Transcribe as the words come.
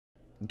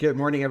Good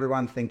morning,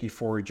 everyone. Thank you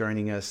for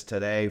joining us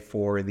today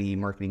for the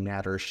Marketing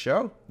Matters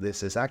show.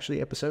 This is actually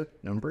episode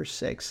number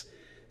 6.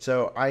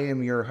 So I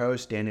am your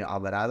host, Daniel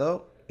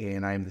Alvarado,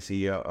 and I am the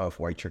CEO of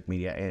White Shark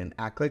Media and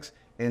AdClicks.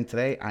 And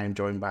today I am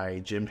joined by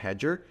Jim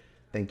Hedger.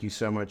 Thank you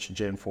so much,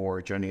 Jim,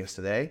 for joining us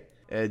today.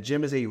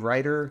 Jim is a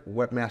writer,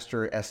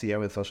 webmaster,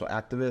 SEO, and social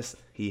activist.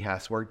 He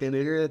has worked in the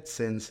internet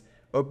since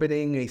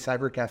opening a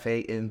cyber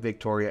cafe in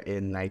Victoria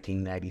in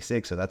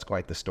 1996. So that's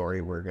quite the story.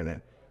 We're going to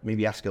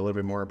maybe ask you a little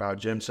bit more about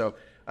Jim. So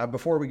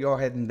before we go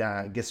ahead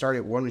and get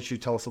started, why don't you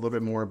tell us a little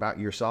bit more about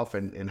yourself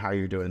and how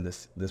you're doing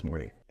this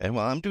morning? And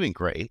well, I'm doing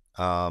great.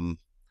 How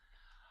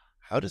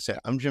to say?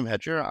 I'm Jim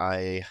Hedger.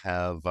 I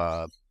have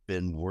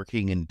been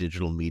working in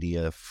digital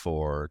media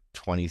for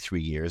 23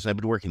 years. I've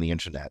been working the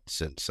internet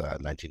since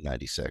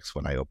 1996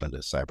 when I opened a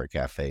cyber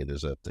cafe.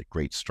 There's a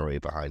great story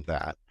behind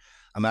that.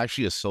 I'm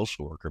actually a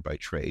social worker by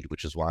trade,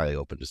 which is why I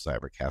opened a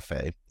cyber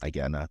cafe.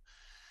 Again, a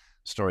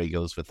story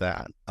goes with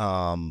that.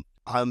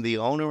 I'm the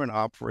owner and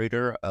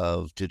operator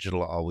of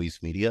Digital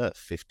Always Media, a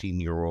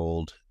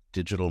 15-year-old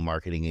digital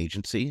marketing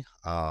agency.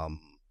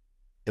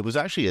 It was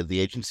actually the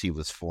agency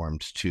was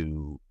formed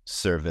to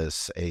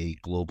service a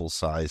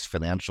global-sized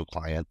financial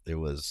client. There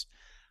was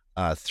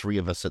 3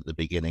 of us at the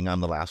beginning.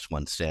 I'm the last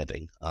one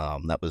standing.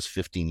 That was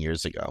 15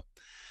 years ago.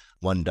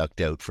 One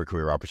ducked out for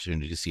career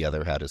opportunities. The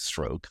other had a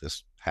stroke.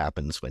 This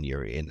happens when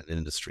you're in an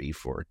industry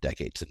for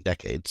decades and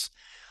decades.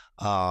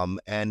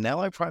 And now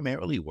I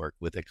primarily work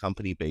with a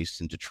company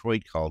based in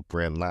Detroit called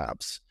Brand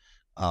Labs,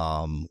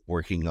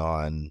 working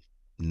on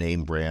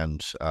name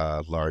brand,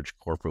 large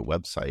corporate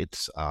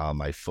websites.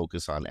 I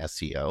focus on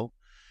SEO,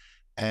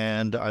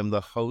 and I'm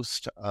the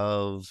host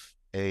of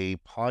a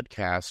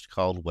podcast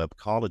called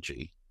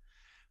Webcology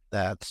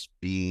that's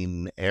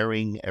been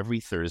airing every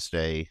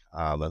Thursday.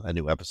 A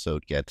new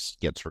episode gets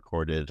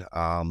recorded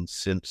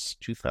since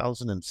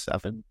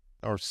 2007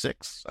 or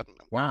 6. I don't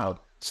know, Wow.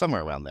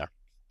 somewhere around there.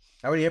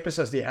 How many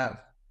episodes do you have?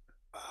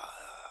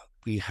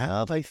 We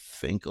have, I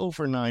think,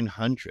 over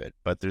 900,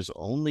 but there's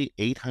only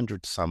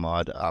 800 some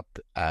odd up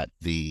at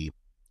the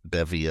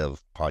bevy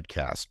of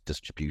podcast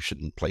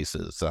distribution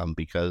places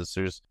because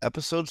there's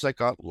episodes that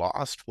got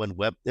lost when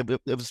it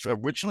was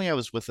originally I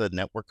was with a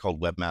network called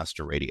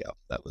Webmaster Radio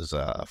that was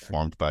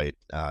formed by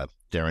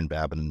Darren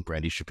Babin and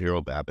Brandy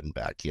Shapiro Babin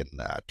back in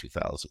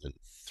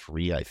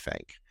 2003, I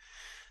think.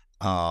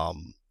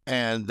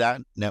 And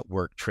that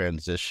network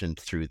transitioned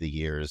through the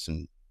years,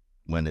 and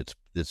when its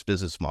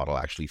business model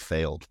actually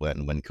failed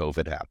when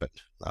COVID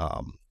happened.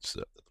 So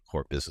the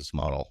core business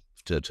model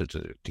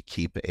to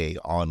keep a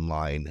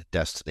online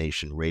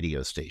destination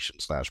radio station /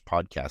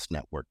 podcast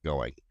network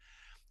going.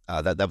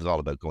 That was all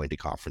about going to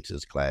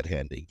conferences, glad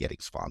handing, getting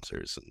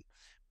sponsors, and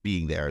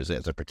being there as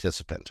a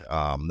participant.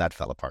 That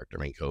fell apart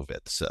during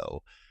COVID.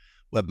 So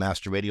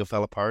Webmaster Radio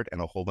fell apart,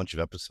 and a whole bunch of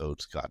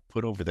episodes got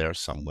put over there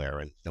somewhere,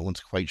 and no one's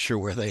quite sure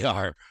where they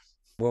are.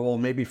 Well, we'll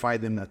maybe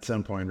find them at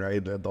some point,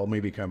 right? They'll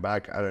maybe come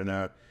back. I don't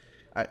know.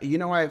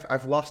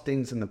 I've lost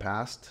things in the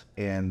past,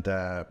 and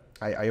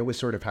I always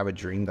sort of have a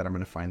dream that I'm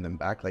going to find them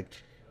back. Like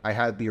I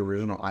had the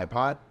original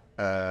iPod,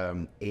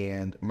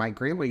 and my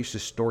grandma used to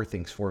store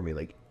things for me.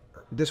 Like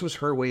this was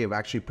her way of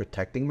actually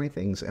protecting my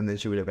things, and then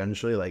she would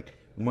eventually, like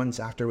months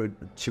afterward,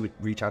 she would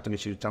reach out to me.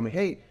 She would tell me,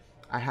 "Hey,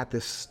 I had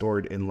this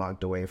stored and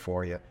locked away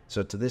for you."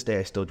 So to this day,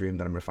 I still dream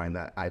that I'm going to find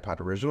that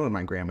iPod original, and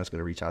my grandma's going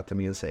to reach out to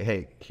me and say,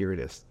 "Hey, here it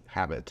is,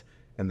 have it."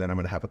 And then I'm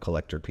going to have a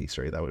collector piece,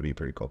 right? That would be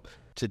pretty cool.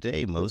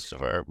 Today, most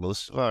of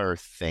our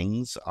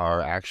things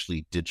are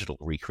actually digital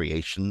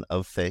recreation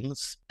of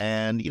things.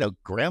 And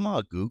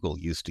Grandma Google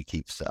used to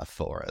keep stuff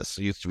for us.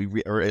 It used to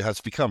be, or it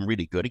has become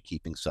really good at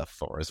keeping stuff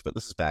for us. But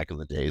this is back in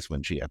the days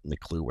when she hadn't a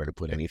clue where to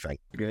put anything.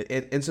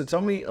 And so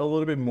tell me a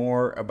little bit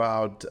more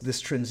about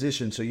this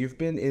transition. So you've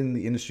been in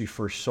the industry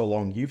for so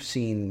long. You've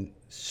seen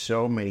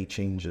so many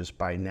changes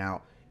by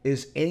now.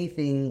 Is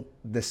anything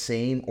the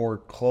same or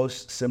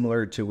close,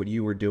 similar to what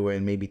you were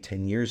doing maybe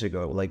 10 years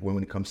ago, like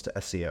when it comes to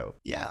SEO?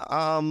 Yeah,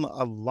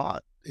 a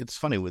lot. It's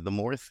funny, with the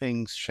more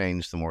things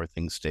change, the more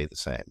things stay the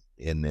same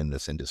in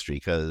this industry,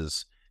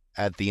 because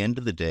at the end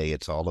of the day,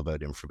 it's all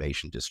about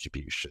information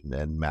distribution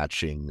and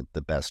matching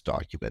the best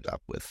document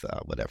up with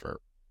whatever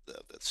the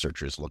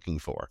searcher is looking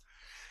for.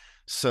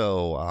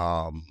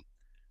 So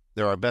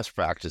there are best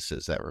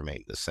practices that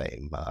remain the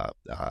same.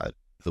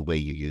 The way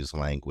you use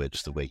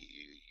language, the way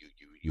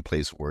you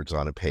place words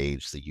on a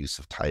page, the use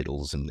of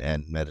titles and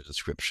meta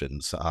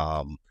descriptions.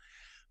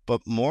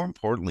 But more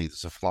importantly,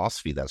 there's a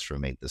philosophy that's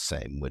remained the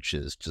same, which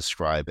is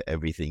describe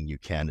everything you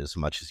can as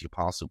much as you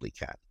possibly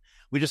can.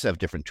 We just have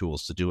different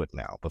tools to do it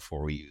now.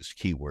 Before we used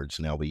keywords,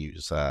 now we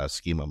use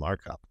schema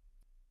markup.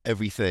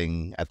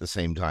 Everything at the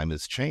same time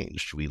has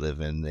changed. We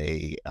live in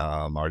a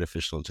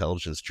artificial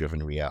intelligence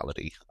driven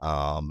reality.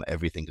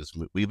 Everything is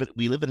we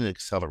live in an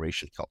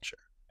acceleration culture.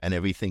 And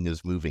everything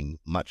is moving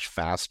much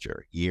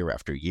faster year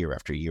after year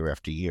after year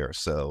after year.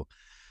 So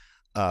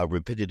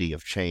rapidity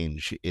of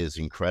change is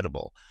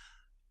incredible.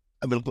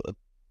 I mean,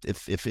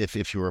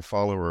 if you're a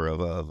follower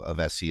of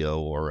SEO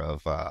or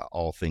of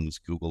all things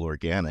Google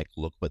organic,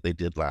 look what they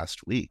did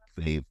last week.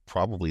 They've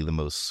probably the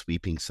most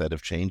sweeping set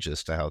of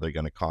changes to how they're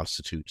going to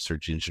constitute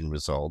search engine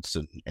results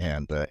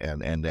and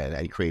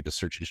create a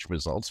search engine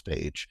results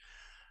page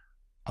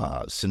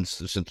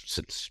since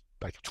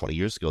like 20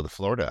 years ago, the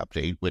Florida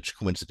update, which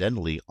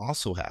coincidentally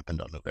also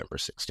happened on November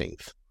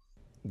 16th.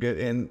 Good.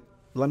 And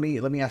let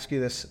me ask you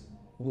this: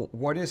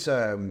 what is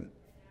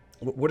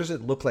what does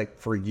it look like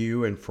for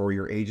you and for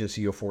your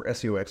agency or for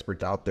SEO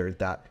experts out there?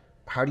 That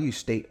how do you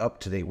stay up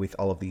to date with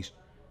all of these,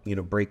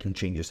 breaking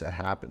changes that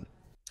happen?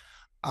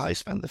 I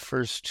spend the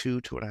first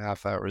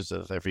 2.5 hours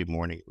of every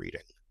morning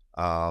reading.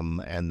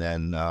 And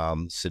then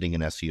sitting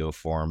in SEO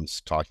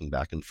forums, talking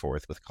back and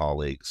forth with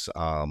colleagues.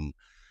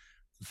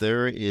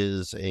 There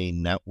is a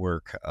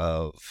network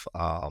of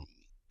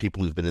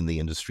people who've been in the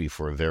industry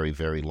for a very,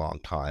 very long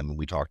time, and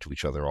we talk to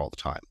each other all the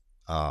time.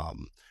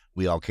 Um,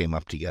 we all came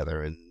up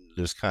together, and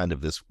there's kind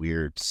of this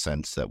weird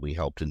sense that we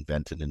helped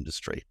invent an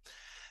industry.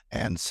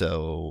 And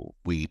so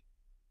we,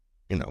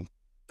 you know,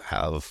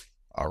 have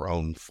our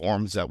own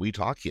forums that we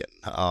talk in.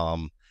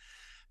 And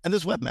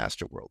there's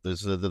Webmaster World.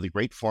 There's the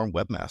great forum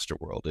Webmaster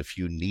World. If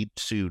you need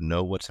to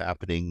know what's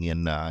happening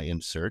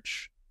in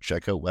search,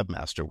 check out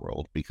Webmaster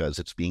World because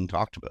it's being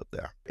talked about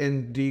there.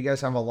 And do you guys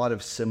have a lot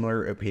of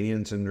similar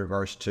opinions in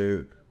regards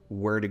to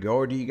where to go,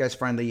 or do you guys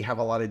find that you have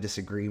a lot of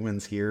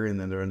disagreements here and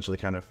then eventually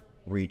kind of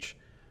reach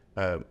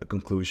a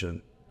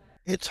conclusion?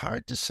 It's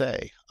hard to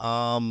say.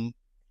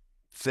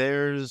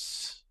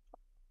 There's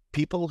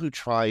people who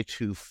try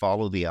to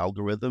follow the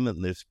algorithm,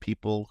 and there's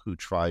people who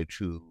try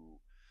to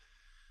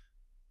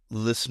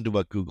listen to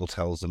what Google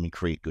tells them and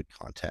create good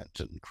content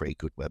and create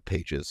good web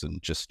pages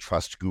and just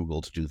trust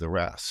Google to do the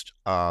rest.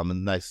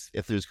 And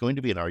if there's going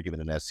to be an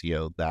argument in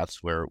SEO,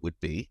 that's where it would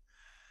be.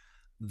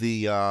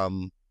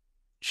 The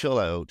chill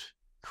out,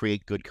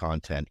 create good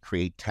content,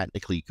 create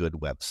technically good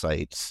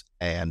websites,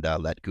 and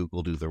let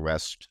Google do the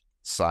rest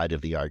side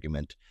of the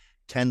argument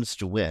tends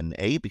to win.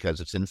 A, because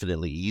it's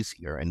infinitely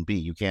easier, and B,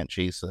 you can't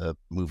chase a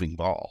moving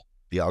ball.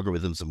 The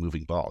algorithm's a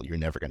moving ball. You're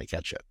never going to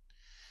catch it.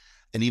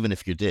 And even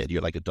if you did,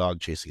 you're like a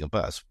dog chasing a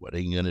bus. What are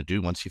you going to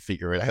do once you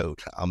figure it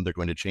out? They're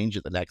going to change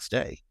it the next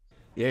day.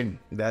 Yeah,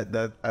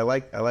 that I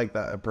like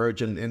that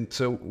approach. And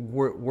so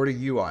where do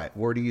you at?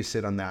 Where do you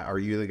sit on that? Are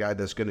you the guy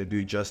that's going to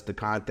do just the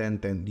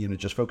content and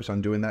just focus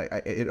on doing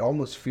that? It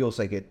almost feels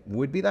like it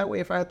would be that way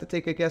if I had to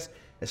take a guess,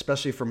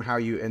 especially from how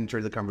you enter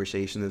the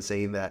conversation and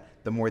saying that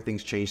the more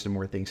things change, the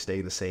more things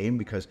stay the same.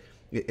 Because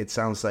it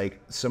sounds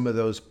like some of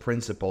those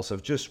principles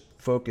of just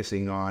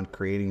focusing on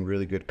creating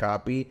really good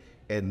copy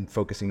and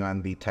focusing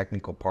on the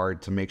technical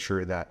part to make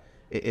sure that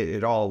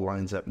it all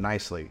lines up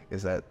nicely.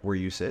 Is that where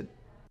you sit?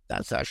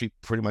 That's actually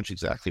pretty much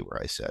exactly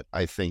where I sit.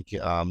 I think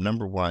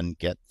number one,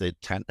 get the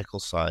technical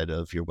side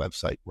of your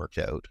website worked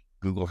out.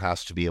 Google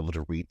has to be able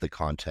to read the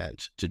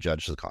content to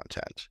judge the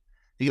content.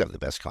 You can have the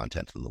best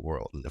content in the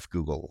world, and if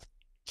Google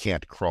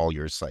can't crawl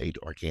your site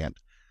or can't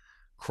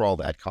crawl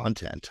that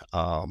content,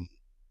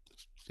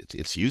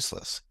 it's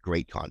useless.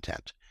 Great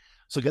content.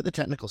 So get the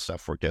technical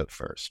stuff worked out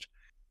first.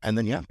 And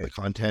then, yeah, the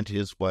content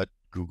is what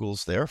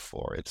Google's there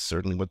for. It's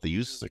certainly what the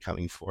users are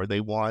coming for.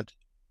 They want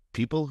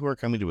people who are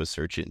coming to a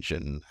search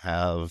engine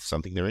have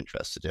something they're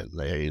interested in.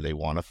 They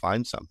want to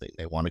find something.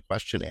 They want a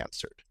question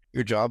answered.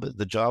 The job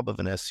of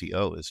an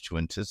SEO is to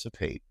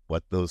anticipate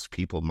what those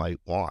people might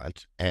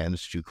want and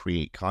to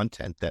create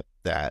content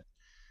that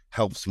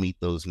helps meet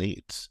those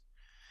needs.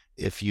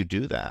 If you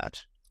do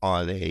that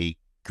on a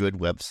good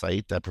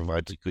website that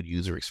provides a good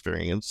user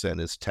experience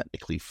and is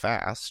technically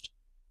fast,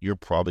 you're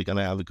probably going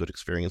to have a good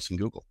experience in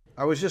Google.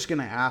 I was just going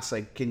to ask,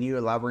 like, can you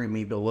elaborate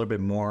maybe a little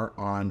bit more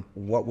on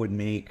what would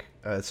make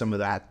some of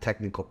that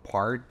technical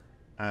part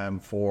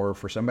for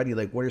somebody?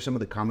 Like, what are some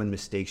of the common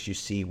mistakes you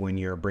see when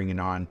you're bringing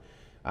on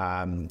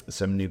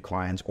some new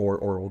clients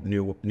or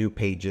new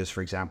pages,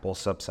 for example,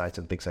 subsites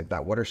and things like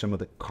that? What are some of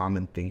the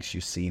common things you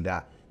see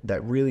that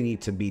really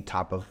need to be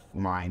top of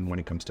mind when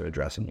it comes to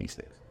addressing these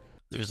things?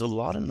 There's a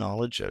lot of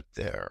knowledge out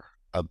there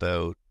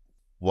about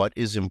what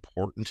is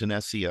important in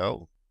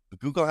SEO.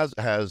 Google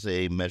has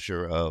a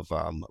measure of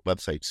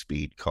website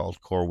speed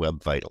called Core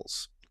Web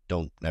Vitals.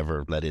 Don't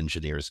ever let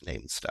engineers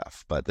name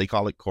stuff, but they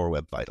call it Core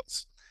Web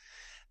Vitals.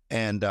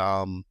 And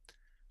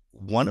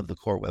one of the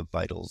Core Web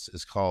Vitals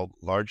is called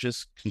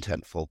largest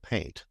contentful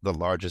paint, the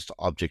largest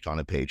object on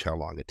a page, how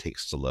long it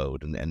takes to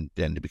load and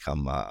then to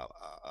become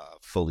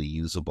fully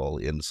usable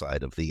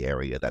inside of the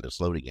area that it's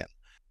loading in.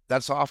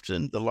 That's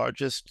often the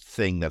largest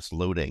thing that's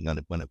loading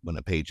when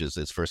a page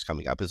is first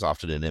coming up is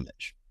often an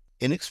image.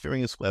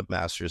 Inexperienced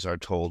webmasters are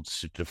told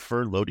to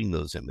defer loading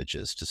those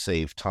images to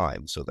save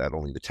time so that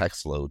only the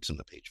text loads and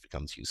the page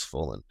becomes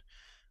useful and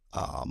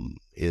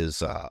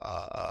is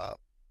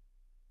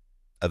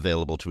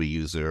available to a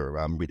user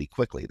really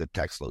quickly. The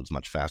text loads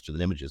much faster than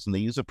images, and they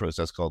use a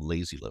process called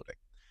lazy loading.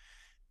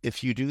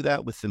 If you do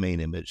that with the main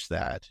image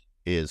that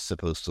is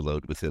supposed to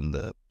load within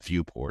the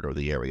viewport or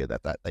the area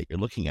that you're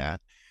looking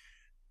at,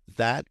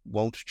 that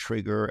won't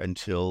trigger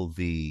until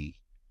the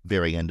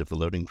very end of the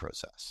loading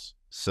process.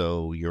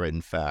 So you're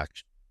in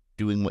fact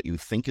doing what you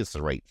think is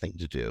the right thing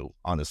to do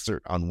on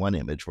one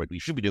image, what we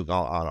should be doing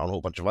on a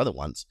whole bunch of other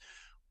ones,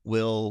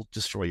 will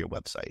destroy your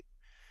website.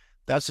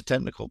 That's a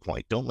technical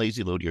point. Don't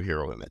lazy load your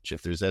hero image.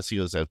 If there's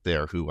SEOs out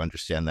there who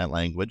understand that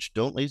language,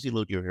 don't lazy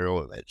load your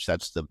hero image.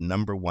 That's the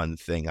number one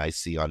thing I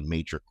see on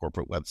major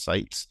corporate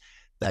websites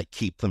that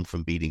keep them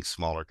from beating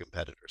smaller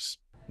competitors.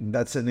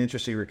 That's an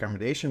interesting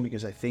recommendation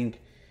because I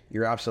think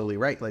you're absolutely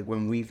right. Like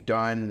when we've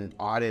done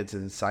audits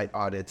and site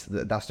audits,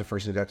 that's the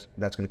first thing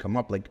that's going to come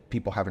up. Like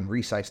people haven't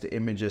resized the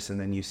images, and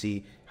then you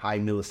see high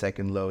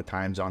millisecond load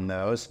times on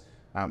those.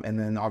 And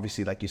then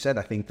obviously, like you said,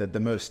 I think that the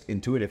most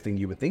intuitive thing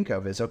you would think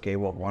of is, okay,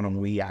 well, why don't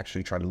we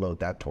actually try to load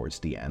that towards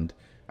the end?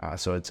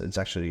 So it's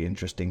actually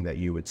interesting that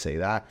you would say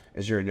that.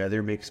 Is there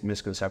another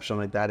misconception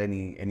like that?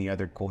 Any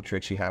other cool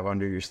tricks you have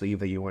under your sleeve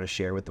that you want to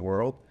share with the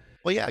world?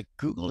 Well, yeah,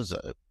 Google is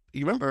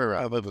you remember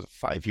about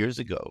 5 years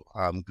ago,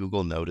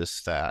 Google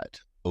noticed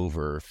that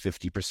over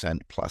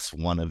 50% plus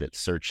one of its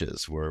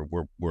searches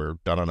were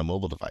done on a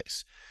mobile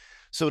device.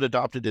 So it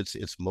adopted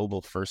its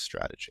mobile first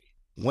strategy.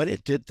 When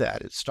it did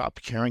that, it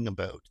stopped caring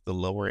about the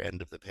lower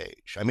end of the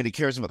page. I mean, it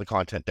cares about the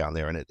content down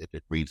there, and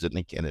it reads it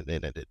and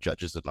it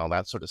judges it and all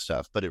that sort of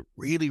stuff. But it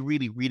really,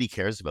 really, really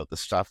cares about the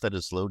stuff that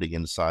is loading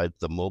inside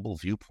the mobile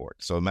viewport.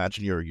 So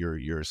imagine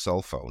your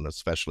cell phone,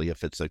 especially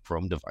if it's a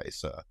Chrome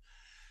device,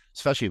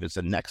 especially if it's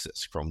a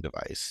Nexus Chrome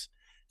device.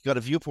 You got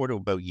a viewport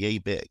about yay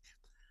big.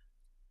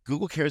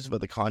 Google cares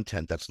about the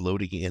content that's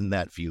loading in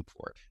that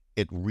viewport.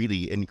 It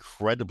really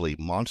incredibly,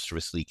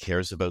 monstrously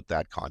cares about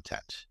that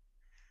content.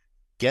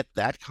 Get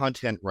that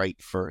content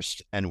right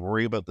first and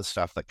worry about the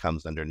stuff that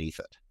comes underneath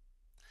it.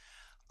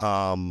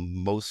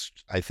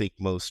 I think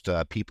most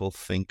people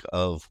think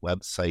of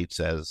websites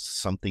as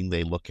something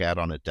they look at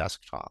on a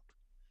desktop,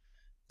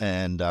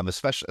 and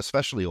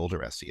especially older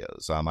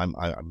SEOs.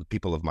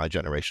 People of my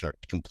generation are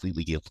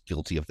completely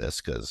guilty of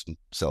this because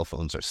cell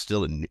phones are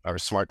still our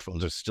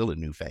smartphones are still a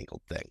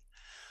newfangled thing.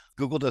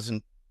 Google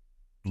doesn't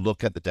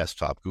look at the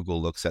desktop.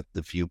 Google looks at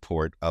the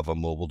viewport of a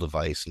mobile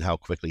device and how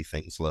quickly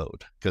things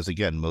load. Because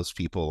again, most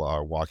people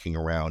are walking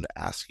around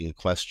asking a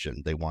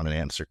question. They want an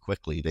answer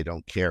quickly. They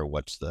don't care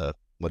what's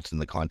in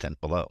the content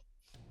below.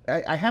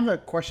 I have a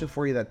question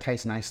for you that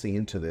ties nicely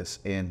into this,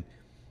 and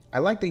I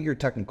like that you're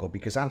technical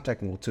because I'm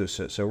technical too.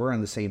 So we're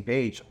on the same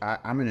page.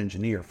 I'm an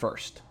engineer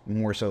first,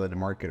 more so than a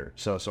marketer.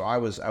 So I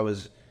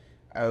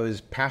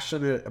was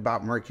passionate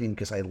about marketing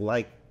because I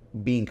like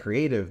being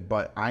creative,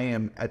 but I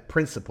am at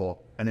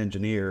principle an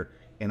engineer,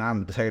 and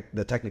I'm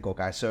the technical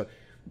guy. So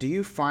do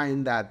you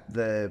find that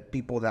the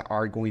people that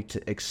are going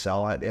to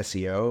excel at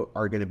SEO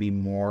are going to be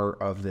more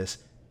of this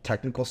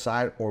technical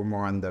side or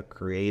more on the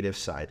creative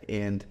side?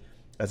 And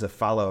as a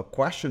follow-up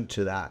question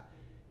to that,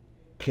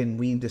 can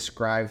we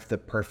describe the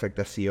perfect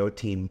SEO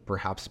team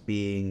perhaps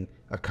being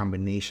a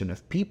combination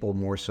of people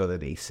more so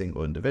than a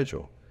single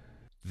individual?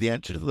 The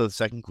answer to the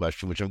second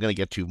question, which I'm going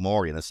to get to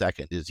more in a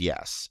second, is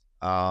yes.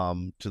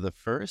 To the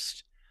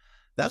first,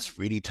 that's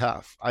really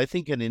tough. I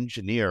think an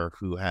engineer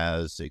who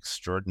has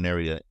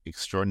extraordinary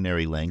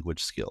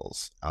language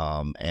skills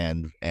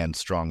and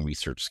strong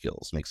research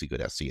skills makes a good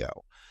SEO.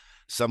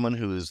 Someone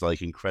who is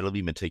like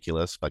incredibly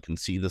meticulous but can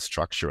see the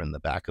structure in the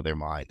back of their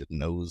mind and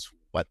knows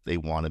what they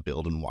want to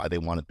build and why they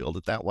want to build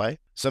it that way.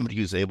 Somebody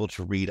who's able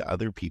to read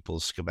other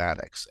people's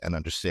schematics and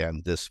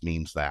understand this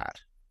means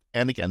that.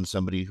 And again,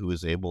 somebody who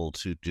is able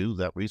to do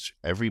that research.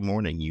 Every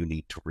morning you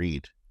need to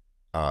read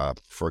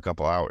for a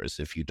couple hours.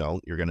 If you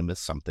don't, you're going to miss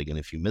something. And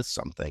if you miss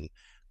something,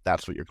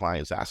 that's what your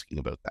client's asking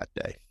about that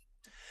day.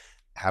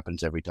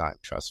 Happens every time,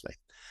 trust me.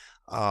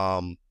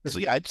 So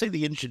yeah, I'd say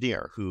the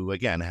engineer who,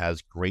 again,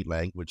 has great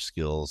language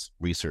skills,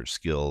 research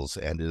skills,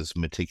 and is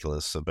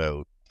meticulous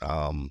about,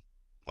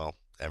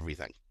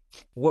 everything.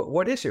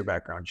 What is your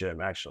background,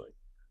 Jim, actually?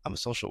 I'm a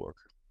social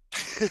worker.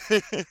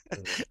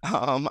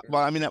 Well,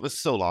 I mean, that was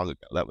so long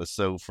ago. That was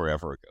so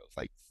forever ago.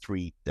 Like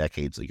 3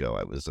 decades ago,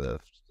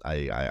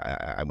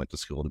 I went to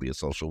school to be a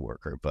social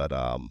worker, but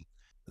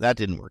that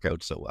didn't work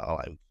out so well.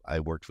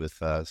 I worked with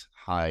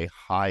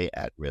high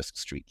at risk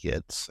street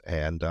kids,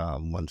 and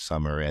one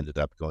summer ended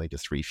up going to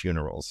 3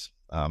 funerals,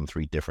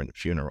 3 different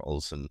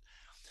funerals, and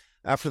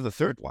after the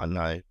third one,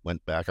 I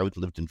went back. I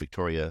lived in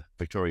Victoria,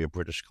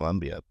 British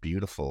Columbia,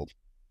 beautiful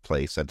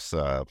place that's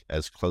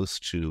as close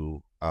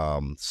to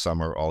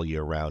summer all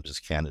year round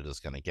as Canada's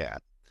going to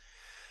get.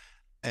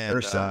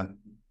 And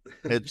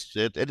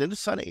it is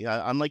sunny.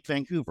 Unlike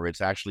Vancouver,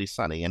 it's actually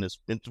sunny, and it's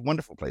a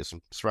wonderful place.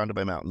 I'm surrounded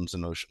by mountains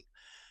and ocean.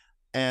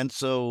 And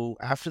so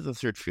after the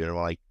third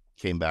funeral, I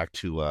came back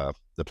to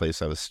the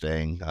place I was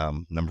staying.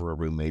 Number of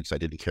roommates. I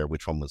didn't care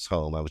which one was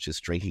home. I was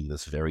just drinking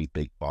this very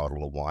big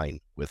bottle of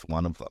wine with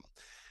one of them.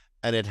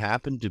 And it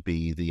happened to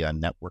be the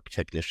network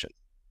technician,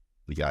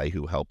 the guy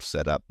who helped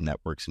set up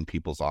networks in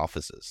people's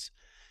offices,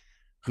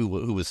 who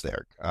was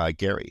there,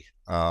 Gary.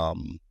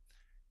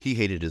 He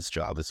hated his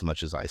job as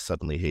much as I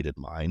suddenly hated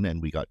mine,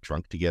 and we got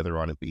drunk together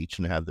on a beach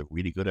and had the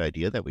really good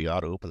idea that we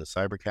ought to open a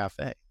cyber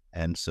cafe.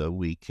 And so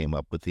we came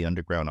up with the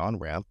underground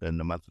on-ramp,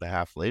 and a month and a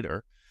half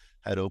later,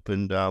 had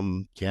opened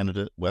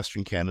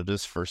Western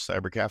Canada's first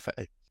cyber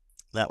cafe.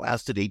 That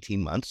lasted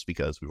 18 months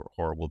because we were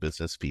horrible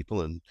business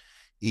people and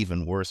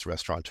even worse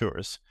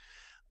restaurateurs.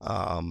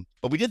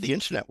 But we did the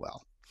internet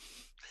well.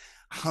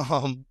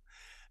 Um,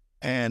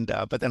 and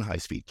but then high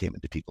speed came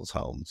into people's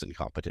homes and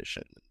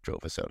competition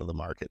drove us out of the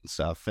market and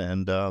stuff.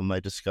 And I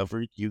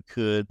discovered you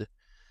could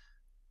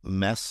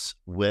mess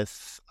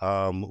with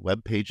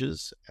web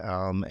pages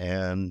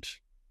and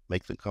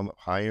make them come up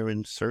higher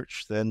in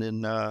search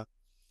than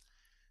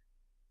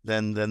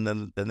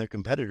their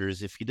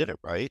competitors if you did it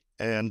right.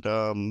 And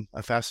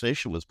a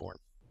fascination was born.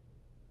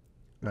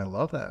 I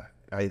love that.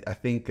 I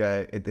think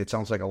it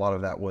sounds like a lot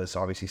of that was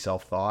obviously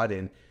self-thought.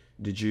 And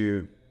did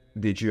you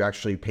did you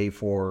actually pay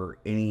for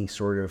any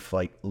sort of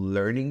like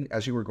learning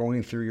as you were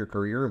going through your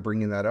career and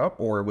bringing that up,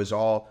 or it was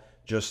all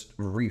just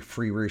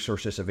free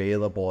resources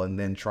available and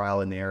then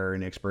trial and error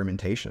and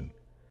experimentation?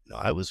 No,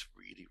 I was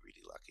really,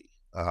 really lucky.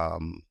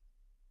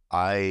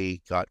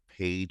 I got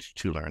paid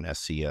to learn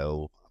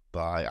SEO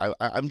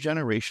I'm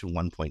generation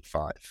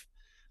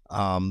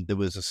 1.5. There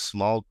was a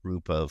small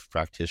group of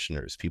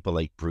practitioners, people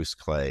like Bruce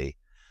Clay,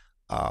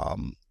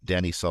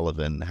 Danny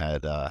Sullivan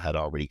had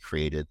already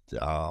created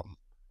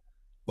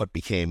what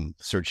became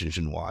Search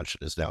Engine Watch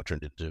and has now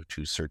turned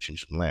into Search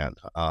Engine Land.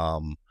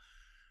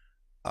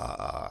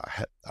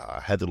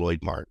 Heather Lloyd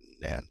Martin,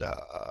 and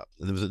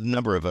there was a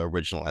number of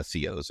original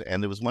SEOs,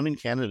 and there was one in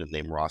Canada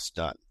named Ross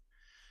Dunn.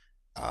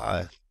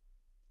 Uh,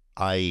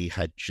 I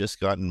had just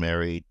gotten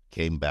married,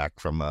 came back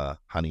from a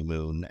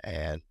honeymoon,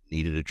 and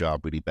needed a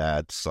job really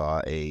bad.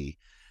 Saw a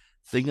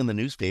thing in the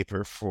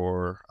newspaper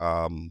for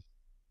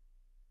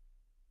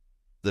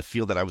the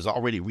field that I was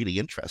already really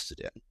interested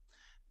in,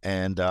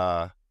 and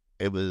I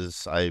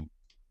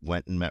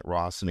went and met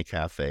Ross in a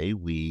cafe.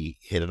 We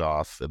hit it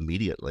off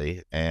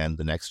immediately, and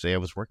the next day I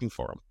was working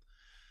for him.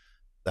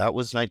 That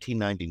was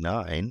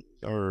 1999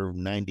 or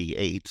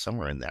 98,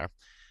 somewhere in there,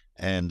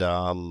 and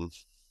uh,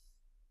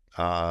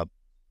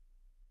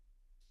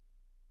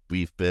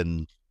 we've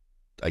been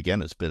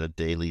again. It's been a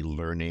daily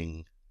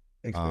learning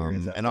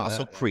Experience and after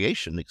also that.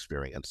 creation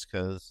experience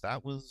because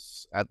that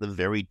was at the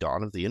very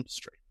dawn of the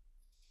industry.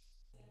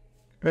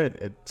 Right.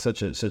 It's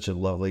such a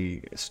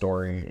lovely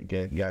story.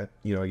 Again,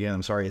 yeah, again,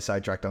 I'm sorry I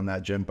sidetracked on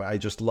that, Jim, but I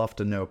just love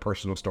to know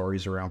personal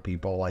stories around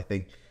people. I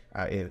think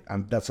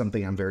that's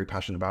something I'm very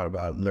passionate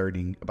about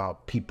learning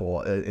about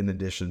people, in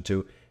addition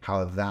to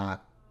how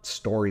that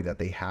story that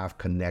they have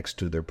connects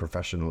to their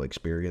professional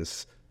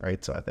experience,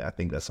 right? So I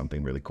think that's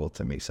something really cool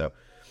to me. So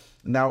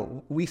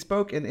now we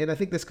spoke, and I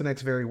think this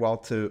connects very well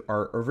to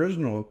our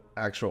original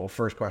actual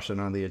first question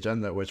on the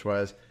agenda, which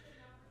was,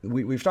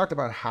 we've talked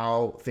about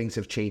how things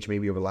have changed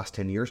maybe over the last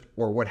 10 years,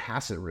 or what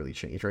hasn't really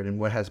changed, right? And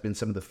what has been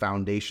some of the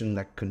foundation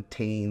that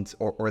contains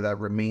or that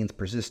remains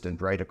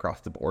persistent, right,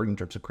 across the board in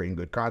terms of creating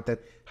good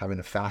content, having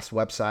a fast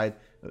website,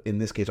 in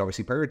this case,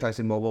 obviously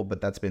prioritizing mobile, but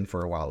that's been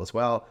for a while as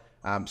well.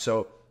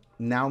 So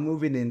now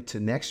moving into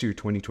next year,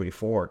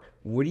 2024,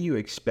 what do you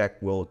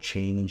expect will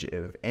change,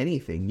 if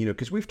anything?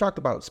 Because we've talked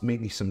about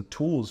maybe some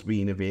tools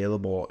being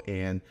available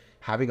and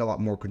having a lot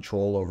more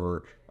control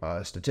over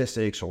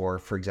statistics, or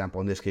for example,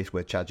 in this case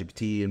with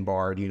ChatGPT and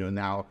Bard,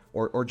 now,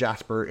 or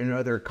Jasper and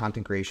other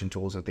content creation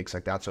tools and things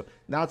like that. So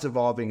now it's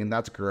evolving and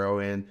that's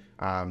growing.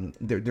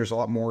 There's a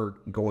lot more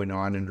going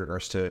on in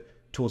regards to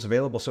tools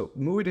available. So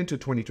moving into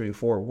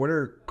 2024, what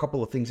are a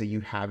couple of things that you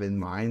have in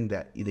mind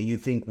that you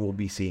think we'll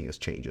be seeing as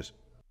changes?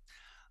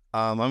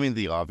 I mean,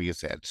 the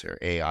obvious answer: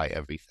 AI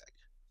everything.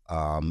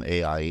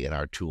 AI in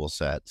our tool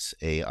sets,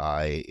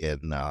 AI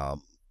in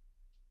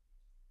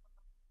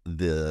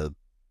the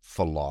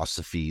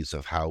philosophies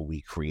of how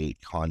we create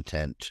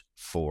content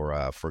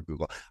for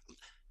Google.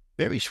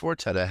 Barry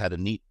Schwartz had a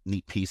neat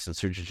piece in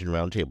Search Engine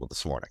Roundtable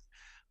this morning.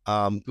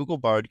 Google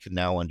Bard can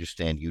now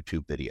understand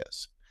YouTube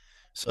videos.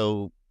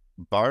 So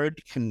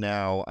Bard can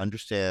now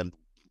understand,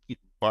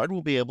 Bard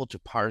will be able to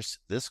parse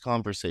this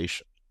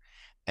conversation.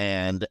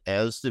 And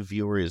as the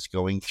viewer is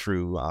going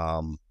through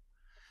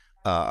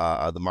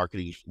the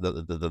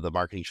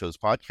marketing shows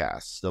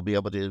podcasts, they'll be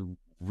able to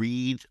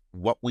read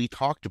what we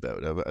talked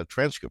about, a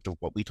transcript of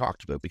what we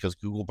talked about, because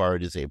Google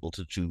Bard is able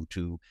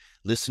to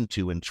listen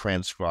to and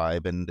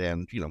transcribe and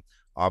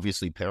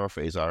obviously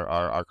paraphrase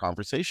our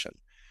conversation.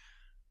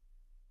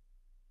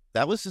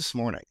 That was this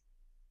morning.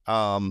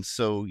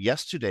 So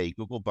yesterday,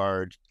 Google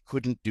Bard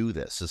couldn't do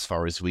this as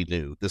far as we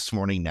knew. This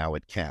morning, now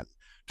it can.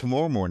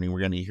 Tomorrow morning, we're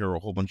going to hear a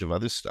whole bunch of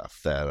other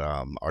stuff that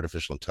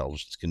artificial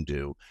intelligence can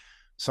do.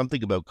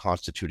 Something about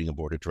constituting a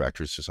board of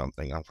directors or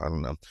something. I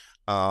don't know.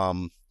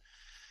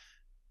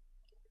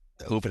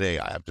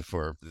 OpenAI.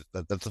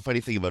 That's the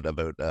funny thing about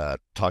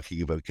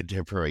talking about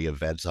contemporary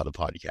events on a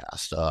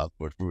podcast.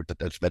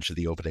 Let's mention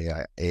the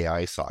OpenAI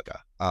AI saga.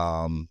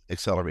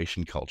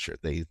 Acceleration culture.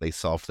 They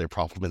solved their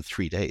problem in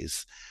 3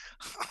 days.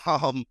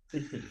 um,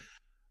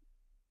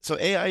 so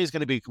AI is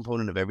going to be a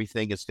component of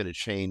everything. It's going to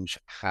change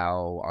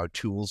how our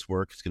tools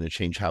work. It's going to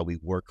change how we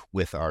work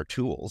with our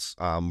tools.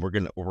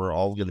 We're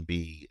all going to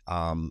be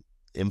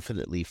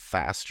infinitely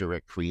faster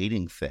at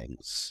creating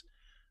things.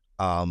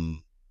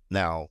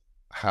 Now,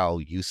 how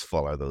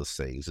useful are those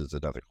things is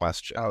another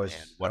question. And I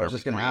what was are we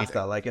just going to ask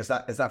that. creating? Like,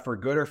 is that for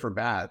good or for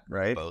bad?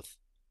 Right. Both,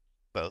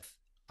 both.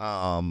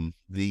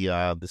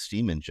 The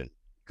steam engine,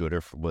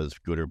 was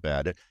good or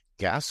bad.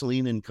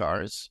 Gasoline in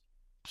cars,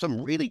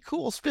 some really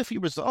cool, spiffy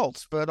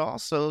results, but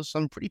also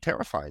some pretty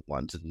terrifying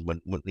ones. And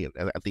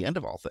at the end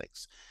of all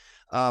things,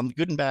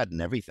 good and bad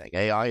and everything.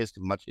 AI is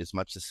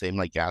much the same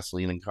like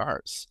gasoline in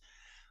cars.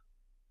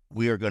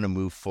 We are going to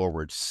move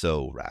forward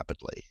so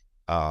rapidly.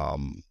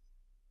 Um,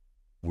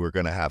 we're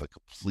going to have a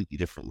completely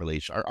different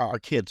relation. Our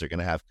kids are going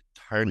to have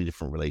entirely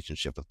different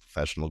relationship with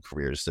professional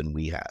careers than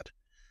we had.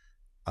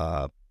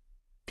 Uh,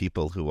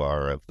 People who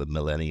are of the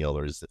millennial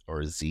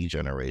or Z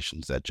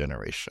generations, that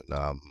generation,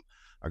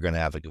 are going to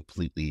have a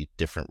completely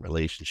different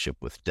relationship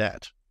with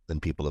debt than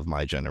people of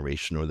my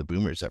generation or the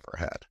boomers ever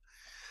had.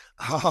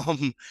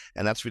 And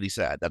that's really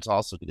sad. That's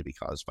also going to be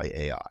caused by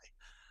AI.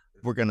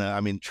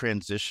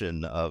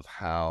 Transition of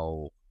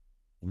how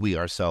we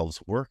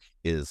ourselves work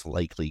is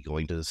likely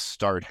going to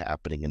start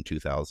happening in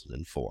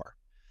 2004.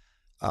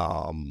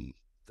 Um,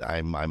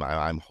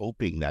 I'm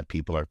hoping that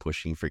people are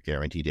pushing for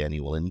guaranteed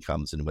annual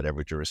incomes in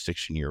whatever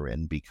jurisdiction you're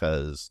in,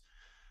 because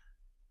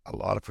a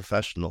lot of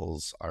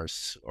professionals are,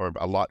 or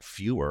a lot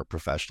fewer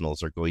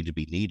professionals are going to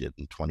be needed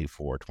in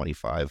 24,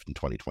 25, and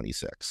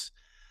 2026.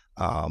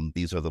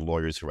 These are the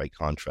lawyers who write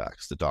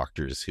contracts, the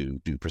doctors who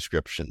do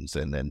prescriptions,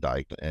 and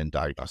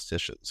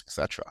diagnosticians,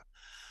 etc.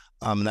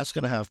 And that's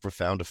going to have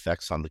profound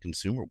effects on the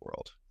consumer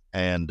world.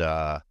 And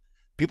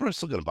people are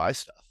still going to buy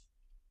stuff.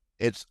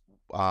 It's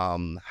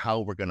how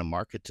we're going to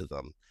market to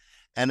them.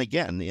 And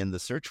again, in the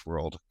search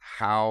world,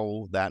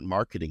 how that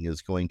marketing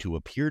is going to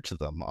appear to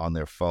them on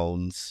their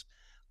phones,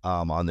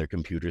 on their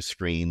computer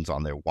screens,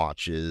 on their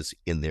watches,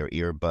 in their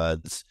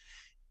earbuds,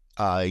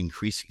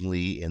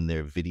 increasingly in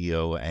their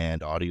video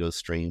and audio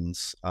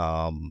streams.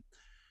 And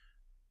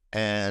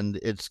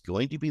it's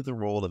going to be the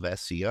role of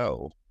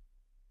SEO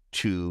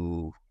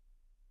to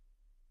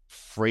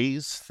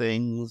phrase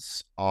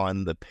things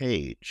on the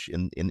page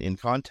in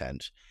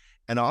content,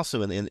 and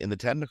also in the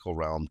technical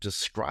realm,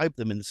 describe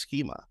them in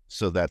schema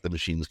so that the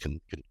machines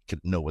can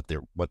know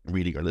what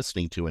reading or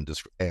listening to, and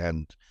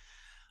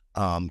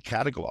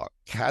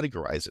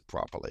categorize it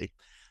properly.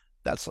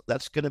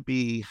 That's going to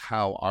be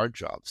how our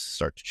jobs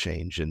start to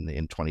change in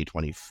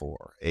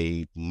 2024.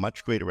 A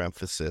much greater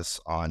emphasis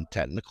on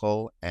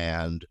technical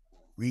and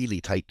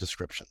really tight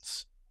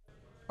descriptions.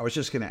 I was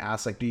just going to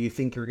ask, like, do you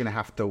think you're going to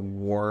have to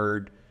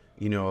word,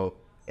 you know,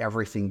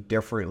 everything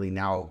differently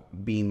now,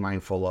 being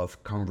mindful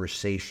of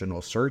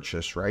conversational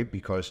searches, right?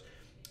 Because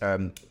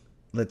um,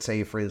 let's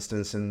say, for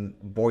instance, in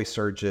voice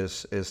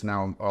searches is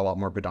now a lot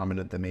more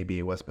predominant than maybe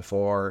it was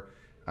before.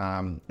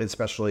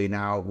 Especially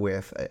now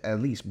with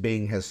at least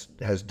Bing has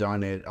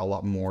done it a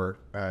lot more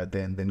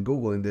than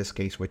Google in this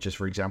case, which is,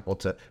 for example,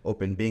 to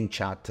open Bing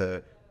chat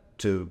to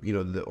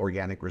the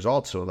organic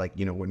results. So like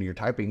when you're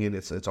typing in,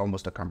 it's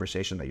almost a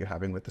conversation that you're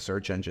having with the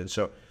search engine.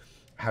 So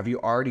have you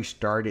already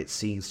started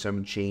seeing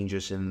some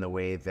changes in the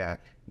way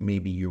that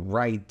maybe you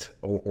write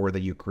or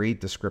that you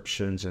create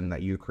descriptions and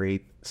that you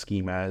create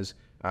schemas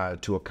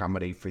to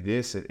accommodate for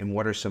this? And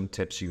what are some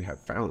tips you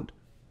have found?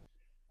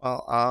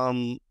 Well,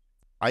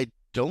 I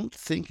don't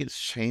think it's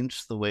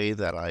changed the way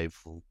that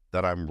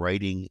I'm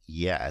writing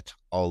yet,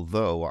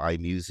 although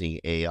I'm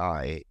using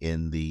AI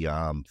in the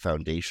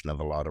foundation of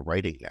a lot of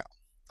writing now.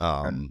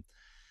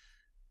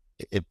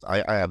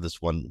 I have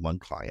this one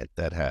client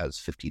that has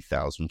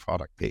 50,000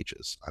 product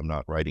pages. I'm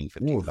not writing Oof.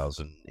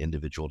 50,000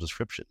 individual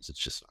descriptions. It's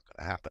just not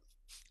going to happen.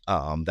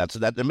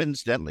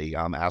 Incidentally,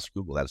 ask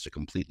Google. That's a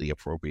completely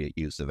appropriate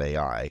use of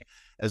AI,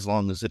 as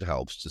long as it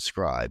helps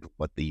describe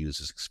what the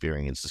user's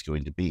experience is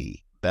going to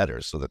be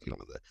better, so that the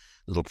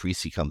little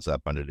precy comes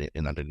up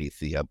underneath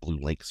the blue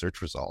link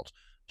search result.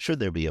 Should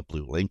there be a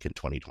blue link in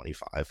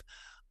 2025?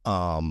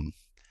 Um,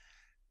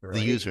 the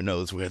Right. user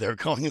knows where they're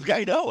going.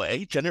 I know,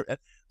 eh?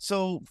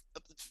 So,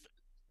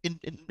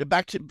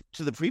 back to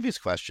the previous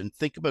question,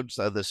 think about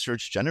the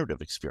search generative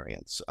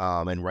experience,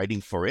 and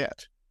writing for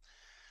it.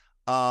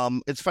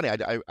 It's funny.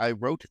 I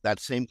wrote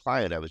that same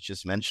client I was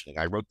just mentioning.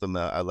 I wrote them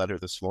a letter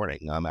this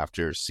morning,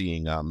 after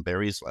seeing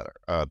Barry's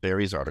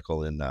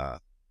article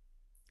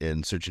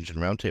in Search Engine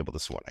Roundtable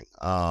this morning.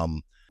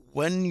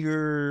 When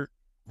you're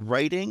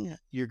writing,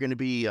 you're going to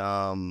be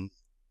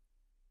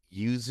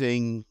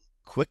using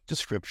quick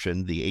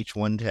description. The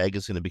H1 tag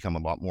is going to become a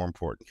lot more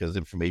important because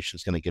information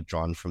is going to get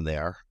drawn from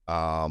there.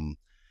 And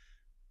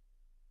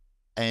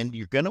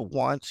you're going to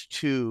want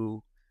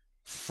to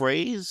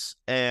phrase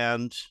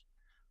and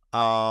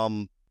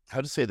how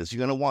to say this.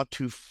 You're going to want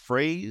to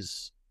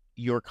phrase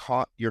your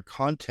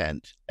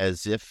content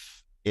as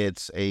if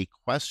it's a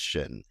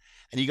question,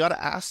 and you got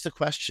to ask the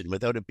question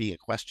without it being a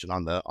question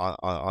in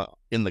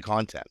the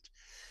content,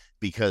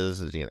 because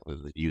the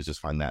users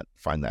find that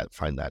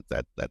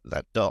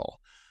dull.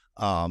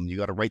 You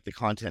got to write the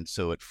content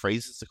so it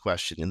phrases the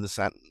question in the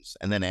sentence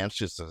and then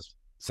answers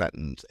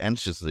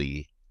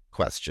the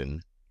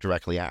question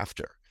directly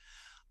after.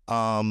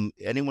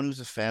 Anyone who's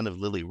a fan of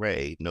Lily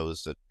Ray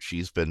knows that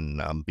she's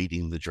been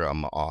beating the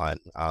drum on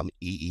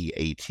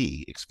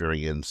EEAT,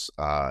 experience,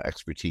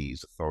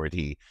 expertise,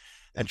 authority,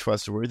 and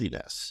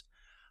trustworthiness.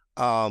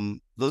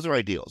 Those are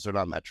ideals. They're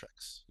not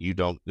metrics.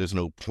 There's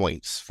no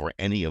points for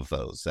any of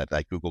those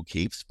that Google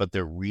keeps, but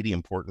they're really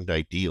important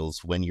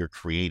ideals when you're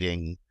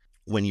creating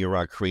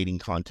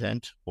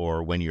content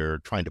or when you're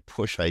trying to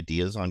push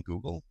ideas on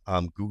Google.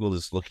 Google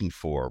is looking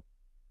for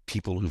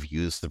people who've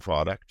used the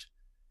product,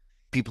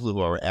 people who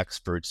are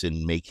experts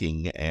in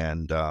making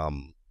and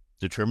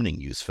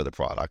determining use for the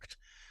product.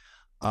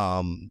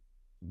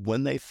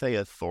 When they say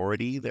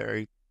authority,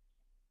 they're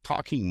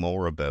talking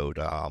more about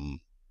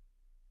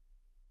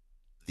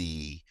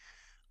the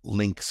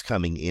links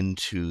coming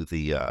into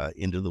the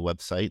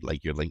website,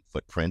 like your link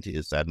footprint.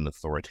 Is that an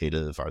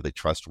authoritative? Are they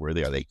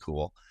trustworthy? Are they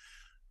cool?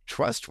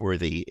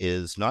 Trustworthy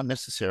is not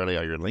necessarily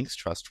are your links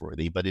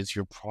trustworthy, but is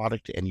your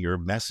product and your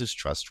message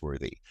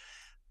trustworthy?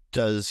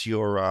 Does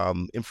your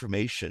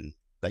information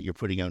that you're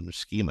putting out in your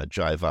schema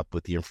jive up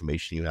with the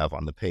information you have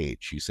on the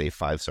page? You say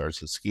 5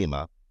 stars in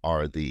schema.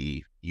 Are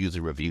the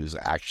user reviews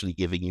actually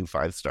giving you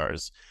 5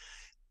 stars?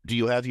 Do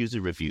you have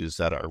user reviews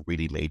that are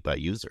really made by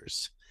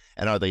users?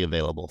 And are they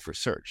available for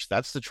search?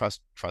 That's the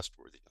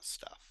trustworthiness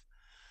stuff.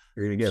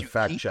 You're going to If get you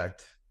fact keep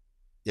checked.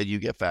 Yeah, you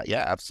get that.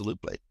 Yeah,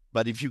 absolutely.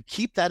 But if you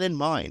keep that in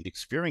mind,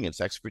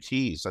 experience,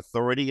 expertise,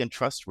 authority, and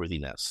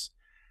trustworthiness,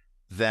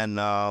 then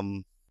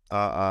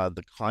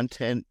the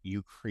content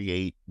you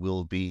create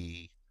will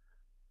be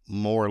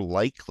more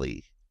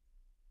likely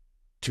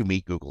to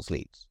meet Google's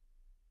needs.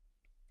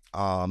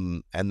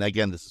 And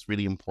again, this is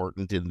really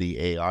important in the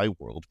AI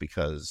world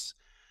because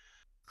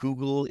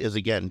Google is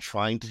again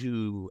trying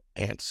to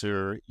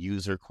answer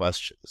user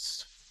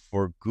questions.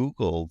 For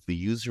Google, the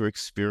user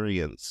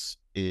experience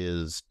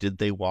is, did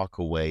they walk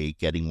away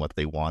getting what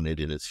they wanted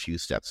in as few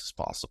steps as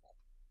possible?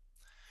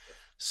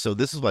 So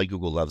this is why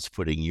Google loves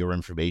putting your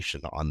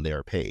information on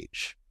their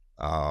page.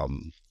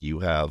 You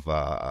have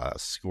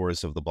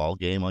scores of the ball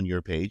game on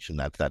your page, and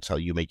that's how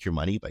you make your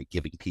money, by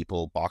giving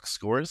people box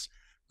scores.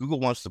 Google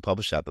wants to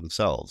publish that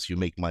themselves. You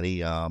make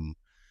money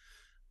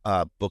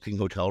booking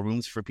hotel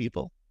rooms for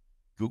people.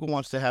 Google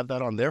wants to have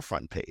that on their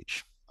front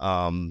page.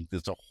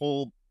 There's a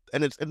whole,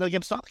 and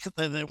again, it's not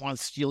because they want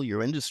to steal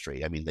your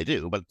industry. I mean, they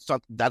do, but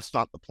that's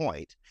not the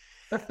point.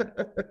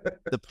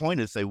 The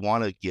point is they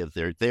want to give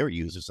their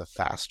users a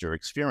faster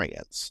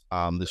experience.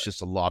 There's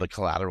just a lot of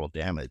collateral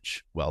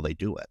damage while they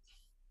do it.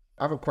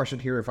 I have a question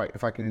here,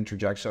 if I can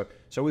interject.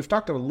 So we've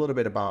talked a little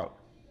bit about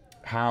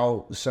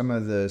how some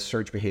of the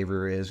search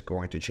behavior is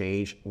going to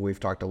change. We've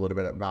talked a little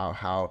bit about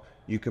how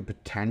you could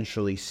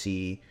potentially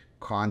see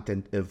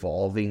content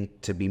evolving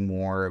to be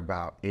more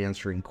about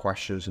answering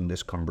questions in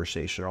this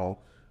conversational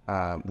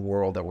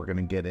world that we're going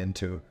to get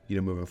into,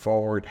 moving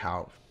forward.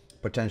 How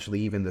potentially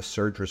even the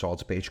search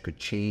results page could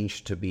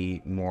change to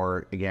be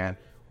more, again,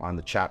 on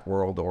the chat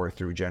world or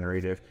through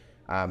generative.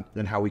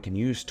 And how we can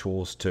use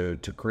tools to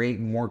create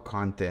more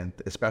content,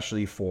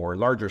 especially for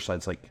larger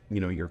sites like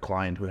your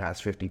client who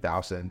has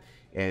 50,000,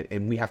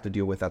 and we have to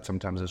deal with that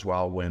sometimes as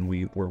well when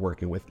we're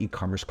working with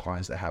e-commerce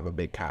clients that have a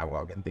big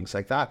catalog and things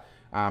like that,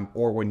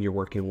 or when you're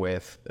working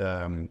with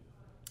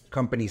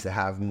companies that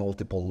have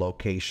multiple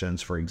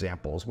locations, for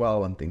example, as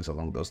well, and things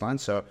along those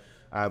lines. So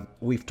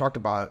we've talked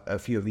about a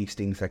few of these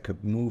things that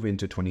could move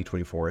into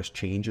 2024 as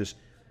changes.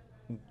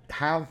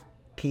 Have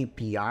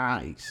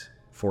KPIs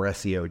for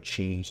SEO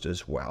changed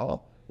as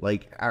well?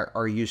 Like,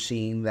 are you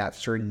seeing that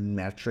certain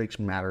metrics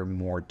matter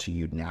more to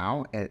you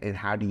now? And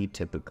how do you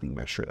typically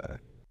measure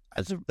that?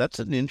 That's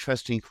an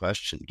interesting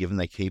question, given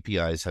that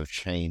KPIs have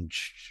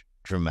changed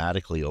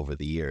dramatically over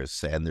the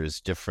years, and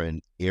there's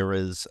different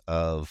eras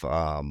of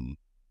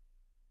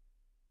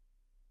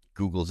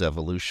Google's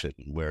evolution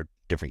where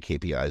different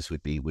KPIs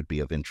would be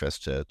of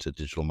interest to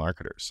digital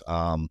marketers.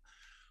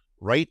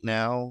 Right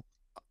now,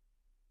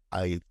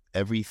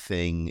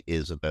 everything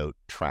is about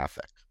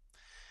traffic.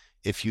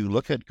 If you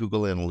look at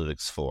Google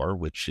Analytics 4,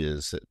 which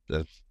is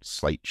a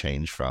slight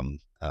change from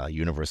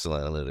Universal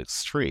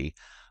Analytics 3,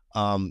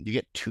 you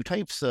get two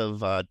types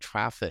of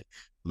traffic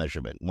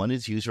measurement. One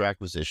is user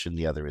acquisition,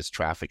 the other is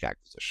traffic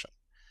acquisition.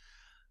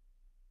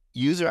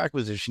 User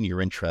acquisition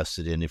you're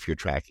interested in if you're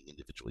tracking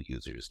individual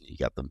users, and you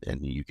get them, and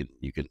you can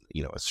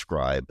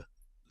ascribe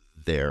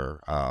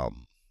their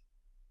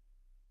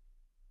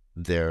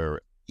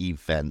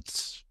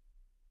events,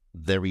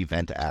 their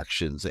event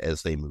actions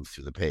as they move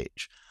through the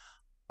page.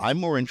 I'm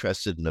more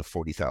interested in a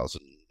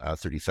 40,000,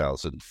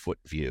 30,000 foot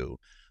view.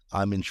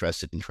 I'm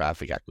interested in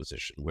traffic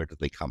acquisition. Where did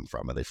they come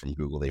from? Are they from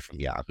Google? Are they from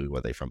Yahoo?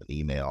 Are they from an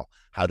email?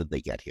 How did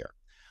they get here?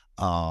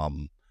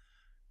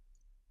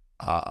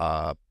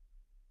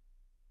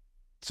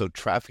 So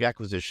traffic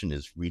acquisition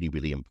is really,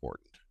 really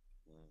important.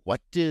 What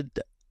did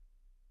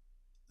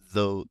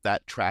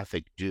that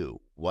traffic do?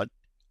 What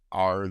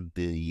are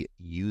the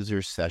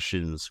user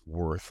sessions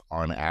worth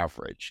on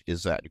average?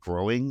 Is that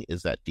growing?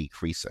 Is that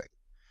decreasing?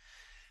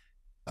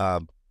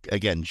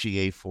 Again,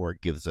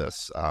 GA4 gives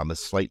us a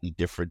slightly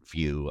different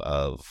view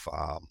of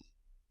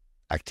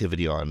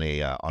activity on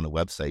a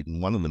website,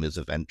 and one of them is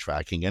event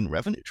tracking and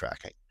revenue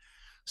tracking.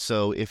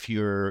 So if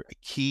your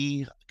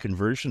key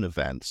conversion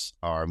events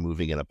are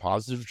moving in a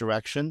positive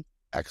direction,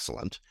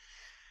 excellent.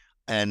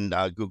 And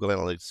Google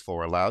Analytics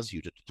 4 allows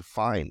you to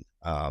define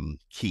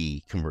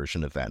key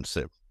conversion events,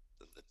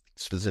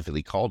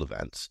 specifically called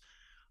events.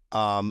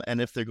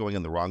 And if they're going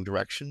in the wrong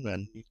direction,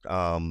 then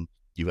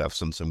you have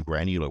some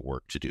granular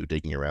work to do,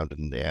 digging around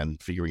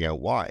and figuring out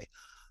why.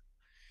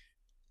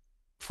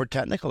 For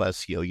technical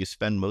SEO, you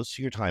spend most of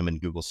your time in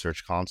Google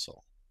Search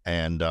Console.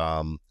 And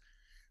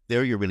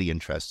there you're really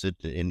interested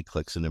in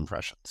clicks and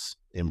impressions.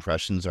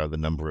 Impressions are the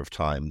number of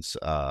times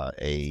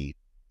a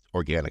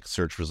organic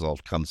search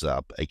result comes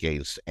up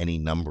against any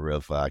number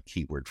of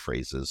keyword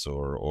phrases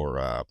or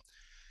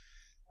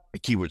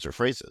keywords or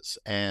phrases.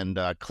 And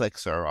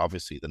clicks are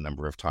obviously the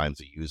number of times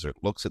a user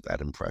looks at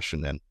that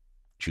impression and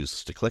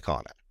chooses to click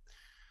on it.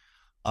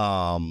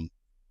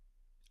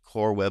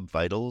 Core Web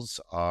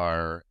Vitals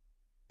are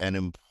an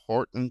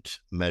important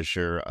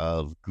measure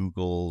of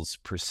Google's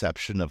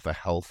perception of the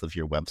health of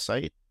your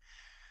website.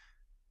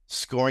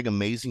 Scoring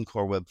amazing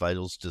Core Web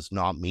Vitals does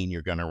not mean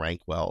you're going to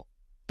rank well,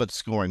 but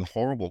scoring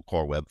horrible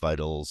Core Web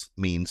Vitals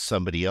means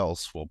somebody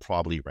else will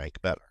probably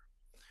rank better.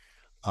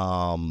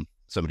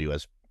 Somebody who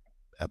has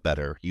a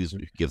better user,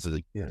 gives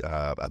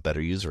a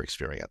better user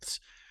experience.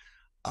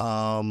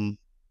 I'm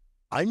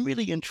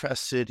really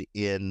interested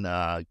in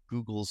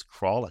Google's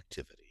crawl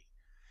activity.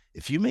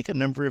 If you make a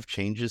number of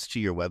changes to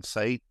your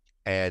website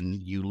and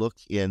you look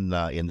in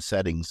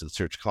settings in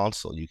Search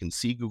Console, you can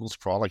see Google's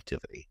crawl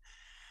activity.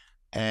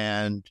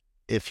 And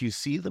if you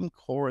see them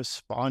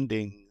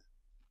corresponding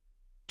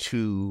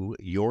to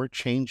your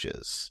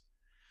changes,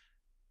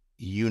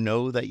 you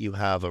know that you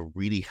have a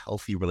really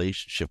healthy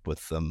relationship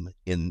with them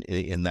in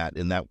that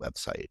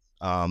website.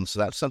 So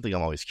that's something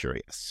I'm always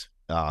curious.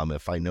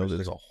 If I know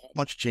there's a whole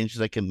bunch of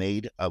changes I can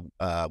made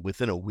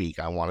within a week,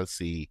 I want to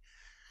see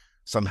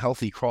some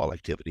healthy crawl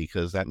activity,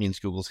 because that means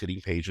Google's hitting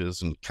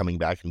pages and coming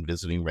back and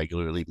visiting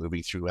regularly,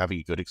 moving through, having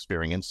a good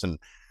experience. And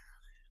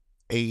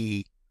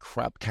a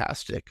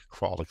craptastic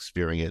crawl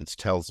experience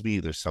tells me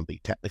there's something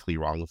technically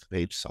wrong with the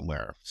page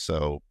somewhere.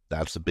 So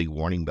that's a big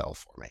warning bell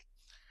for me.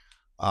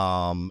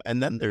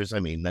 And then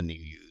then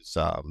you use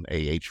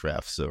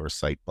Ahrefs or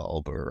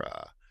Sitebulb or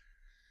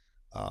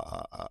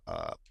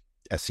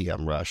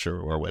SEMrush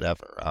or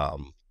whatever.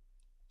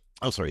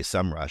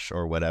 SEMrush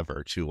or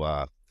whatever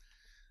to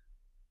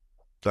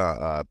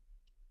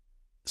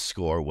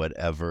score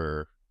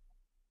whatever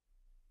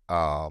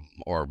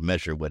or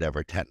measure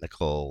whatever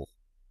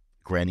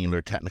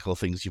granular technical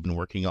things you've been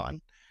working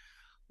on.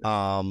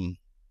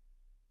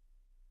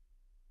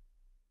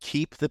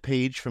 Keep the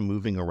page from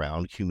moving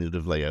around,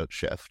 cumulative layout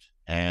shift,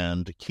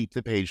 and keep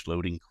the page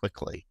loading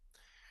quickly.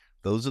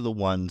 Those are the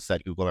ones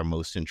that Google are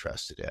most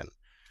interested in.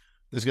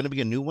 There's going to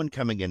be a new one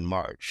coming in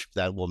March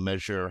that will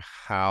measure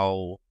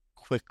how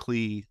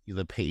quickly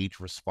the page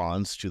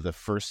responds to the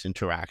first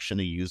interaction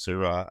a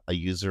user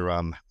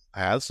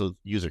has. So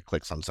user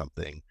clicks on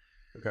something.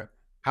 Okay.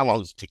 How long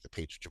does it take the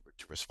page to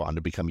respond,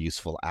 to become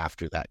useful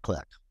after that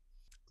click?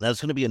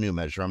 That's going to be a new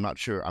measure. I'm not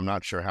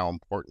sure how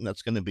important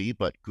that's going to be,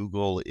 but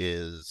Google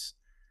is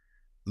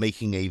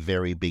making a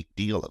very big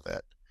deal of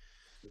it.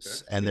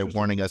 Okay. And they're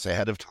warning us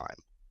ahead of time.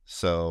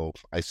 So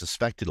I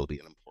suspect it'll be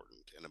an important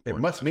it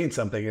must mean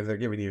something if they're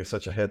giving you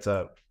such a heads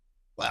up.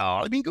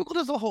 Well, I mean, Google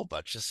does a whole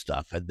bunch of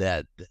stuff, and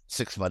that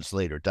 6 months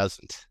later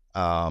doesn't.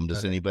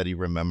 Does anybody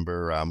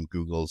remember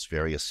Google's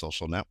various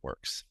social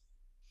networks?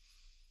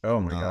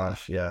 Oh my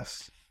gosh,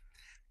 yes.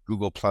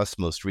 Google Plus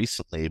most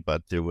recently,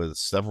 but there was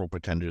several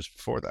pretenders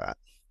before that.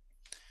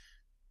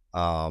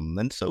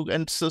 And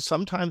so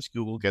sometimes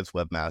Google gets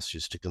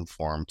webmasters to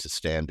conform to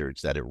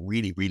standards that it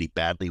really, really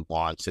badly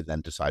wants, and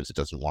then decides it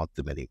doesn't want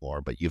them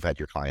anymore. But you've had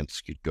your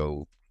clients could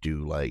go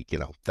do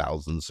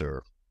thousands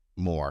or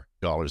more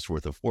dollars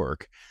worth of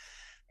work,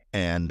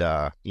 and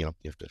you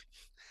have to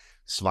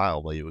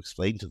smile while you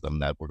explain to them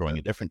that we're going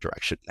a different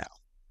direction now.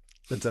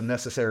 It's a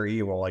necessary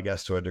evil, I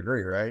guess, to a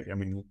degree, right? I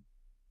mean,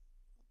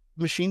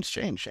 machines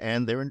change,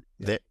 and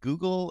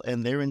Google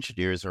and their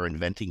engineers are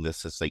inventing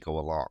this as they go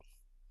along.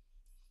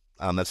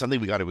 That's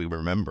something we got to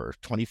remember.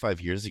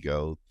 25 years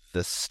ago,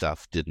 this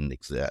stuff didn't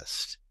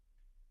exist.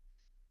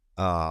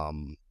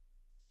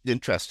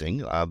 Interesting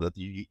that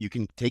you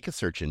can take a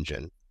search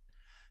engine,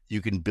 you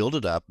can build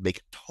it up, make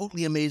it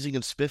totally amazing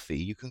and spiffy.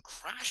 You can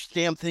crash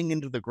the damn thing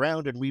into the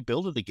ground and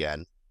rebuild it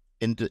again.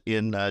 In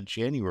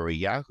January,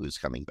 Yahoo's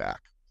coming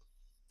back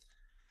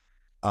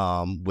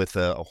with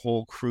a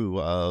whole crew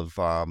of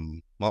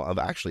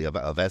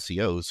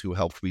SEOs who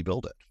helped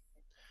rebuild it.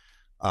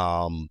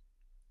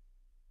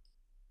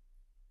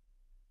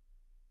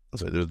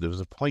 So there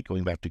was a point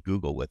going back to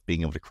Google with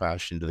being able to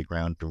crash into the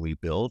ground and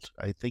rebuild.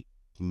 I think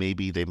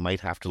maybe they might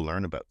have to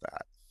learn about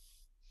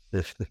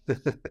that.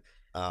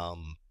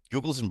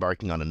 Google's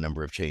embarking on a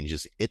number of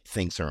changes it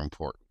thinks are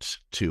important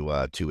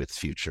to its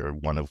future,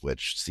 one of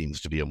which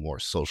seems to be a more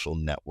social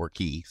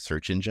networky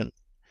search engine.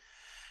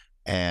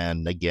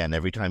 And again,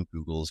 every time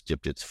Google's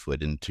dipped its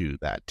foot into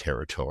that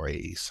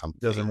territory,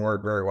 Doesn't something,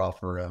 work very well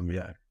for them.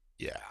 Yeah.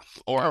 yeah,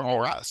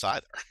 or us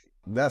either.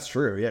 That's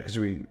true. Yeah, because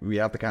we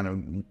have to kind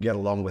of get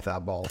along with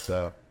that ball.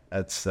 So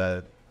that's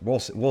we'll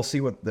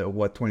see what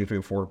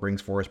 2024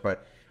 brings for us.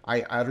 But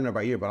I don't know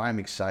about you, but I'm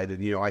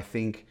excited. I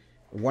think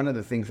one of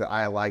the things that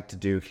I like to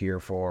do here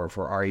for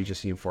our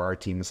agency and for our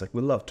team is like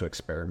we love to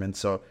experiment.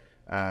 So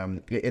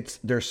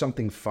there's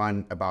something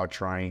fun about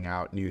trying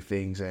out new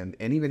things, and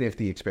even if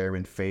the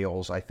experiment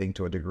fails, I think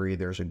to a degree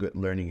there's a good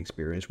learning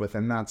experience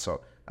within that. So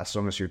as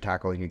long as you're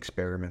tackling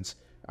experiments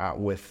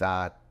with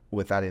that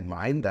in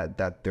mind,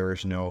 that there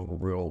is no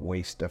real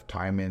waste of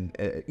time, and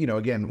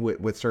again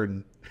with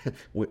certain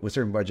with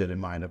certain budget in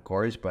mind, of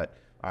course, but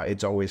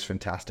it's always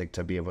fantastic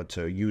to be able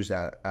to use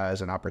that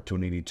as an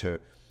opportunity to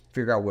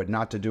figure out what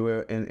not to do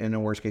in a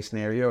worst case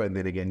scenario, and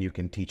then again you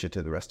can teach it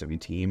to the rest of your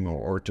team,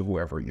 or to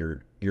whoever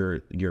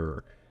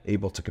you're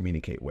able to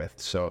communicate with.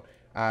 So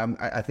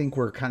I think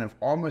we're kind of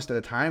almost at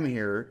a time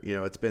here.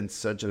 It's been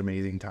such an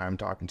amazing time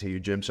talking to you,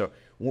 Jim. So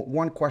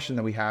one question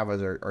that we have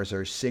as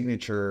our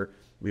signature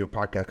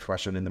podcast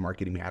question in the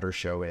Marketing Matters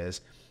show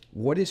is,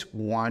 what is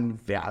one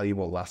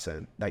valuable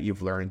lesson that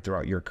you've learned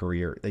throughout your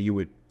career that you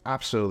would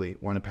absolutely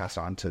want to pass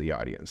on to the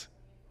audience?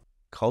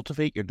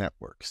 Cultivate your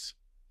networks,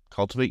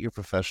 cultivate your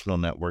professional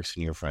networks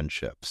and your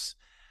friendships.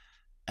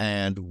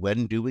 And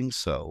when doing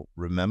so,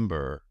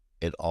 remember,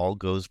 it all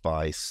goes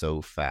by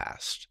so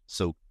fast.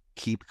 So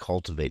keep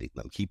cultivating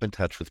them, keep in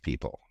touch with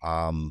people.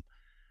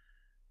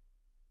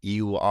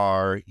 You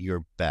are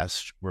your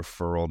best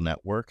referral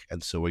network,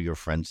 and so are your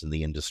friends in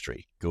the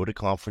industry. Go to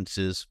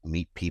conferences,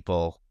 meet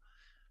people,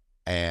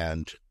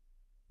 and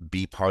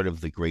be part of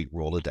the great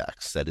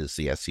Rolodex that is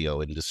the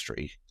SEO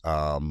industry.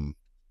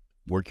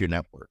 Work your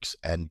networks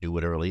and do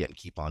it early and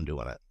keep on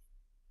doing it.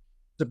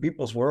 It's a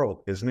people's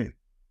world, isn't it?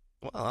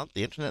 Well,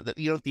 the internet,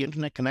 the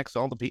internet connects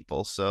all the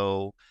people.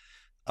 So,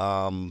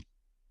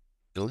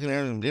 looking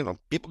at,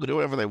 people can do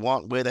whatever they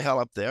want way the hell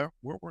up there.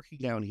 We're working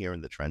down here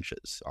in the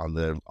trenches on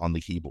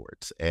the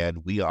keyboards,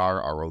 and we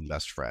are our own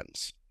best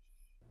friends.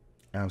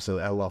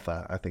 Absolutely, I love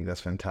that. I think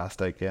that's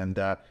fantastic, and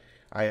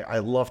I'd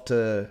love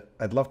to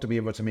be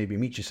able to maybe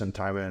meet you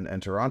sometime in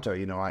Toronto.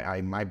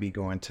 I might be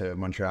going to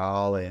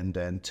Montreal and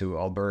then to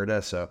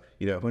Alberta, so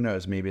who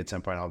knows? Maybe at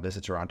some point I'll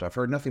visit Toronto. I've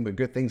heard nothing but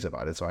good things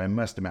about it, so I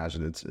must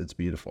imagine it's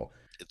beautiful.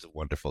 It's a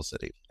wonderful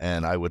city,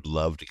 and I would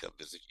love to come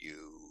visit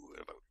you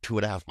in about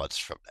 2.5 months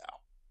from now.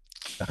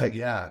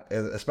 Yeah,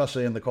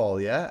 especially in the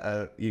cold.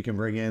 Yeah, you can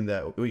bring in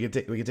that. We can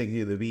take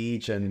you to the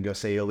beach and go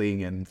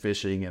sailing and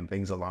fishing and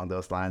things along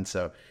those lines.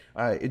 So,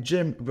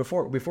 Jim,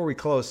 before we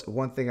close,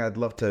 one thing I'd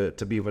love to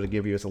be able to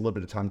give you is a little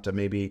bit of time to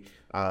maybe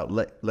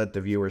let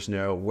the viewers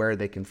know where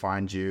they can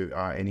find you,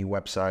 any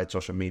website,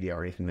 social media,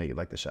 or anything that you'd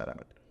like to shout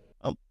out.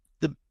 Um,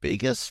 the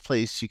biggest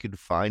place you can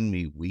find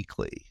me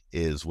weekly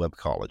is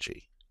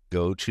Webcology.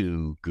 Go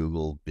to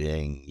Google,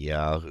 Bing,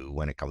 Yahoo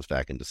when it comes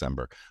back in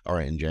December or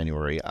in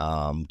January,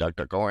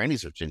 DuckDuckGo or any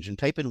search engine.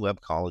 Type in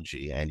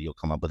Webcology and you'll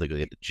come up with a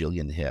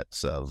gajillion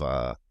hits of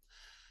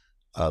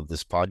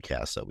this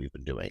podcast that we've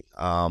been doing.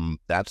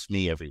 That's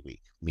me every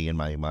week. Me and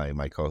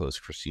my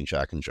co-host Christine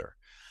Schackinger.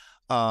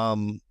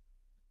 I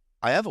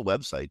have a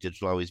website,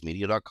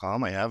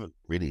 digitalwaysmedia.com. I don't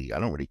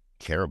really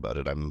care about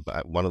it. I'm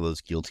one of those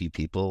guilty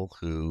people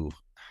who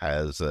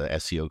has a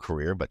SEO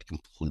career but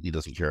completely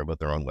doesn't care about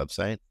their own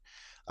website.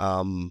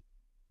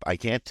 I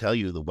can't tell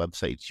you the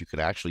websites you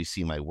could actually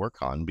see my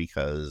work on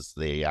because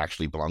they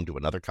actually belong to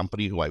another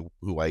company who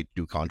I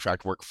do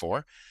contract work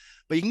for.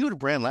 But you can go to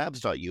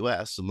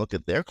brandlabs.us and look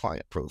at their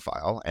client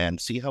profile and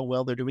see how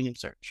well they're doing in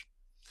search.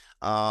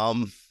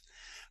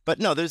 But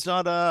no, there's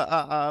not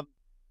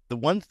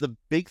the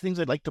big things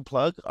I'd like to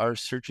plug are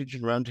Search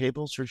Engine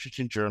Roundtable, Search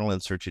Engine Journal,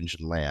 and Search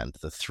Engine Land,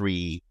 the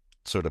three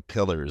sort of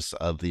pillars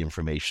of the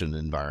information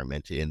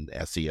environment in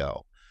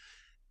SEO.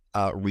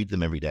 Read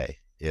them every day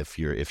if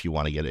you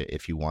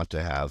want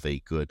to have a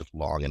good,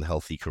 long, and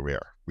healthy career.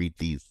 Read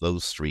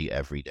those three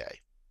every day.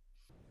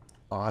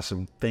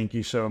 Awesome. Thank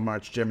you so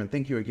much, Jim. And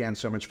thank you again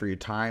so much for your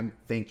time.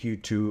 Thank you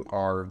to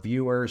our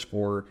viewers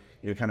for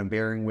kind of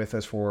bearing with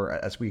us for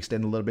as we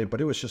extend a little bit. But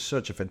it was just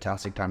such a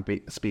fantastic time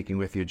speaking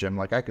with you, Jim.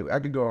 Like I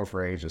could go on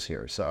for ages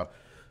here. So,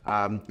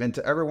 and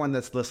to everyone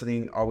that's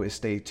listening, always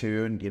stay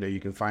tuned. You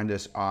can find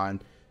us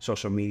on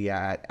social media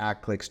at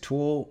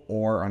 @ClicksTool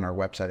or on our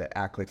website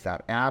at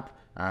 @clicks.app.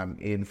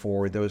 And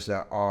for those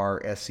that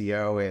are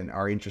SEO and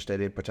are interested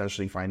in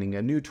potentially finding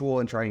a new tool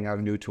and trying out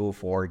a new tool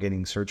for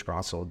getting Search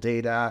Console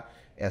data,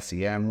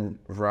 SEM,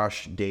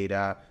 Rush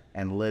data,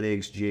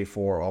 analytics,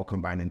 GA4 all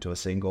combined into a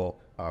single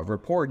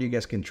report, you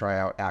guys can try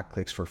out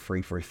 @Clicks for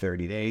free for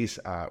 30 days,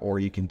 or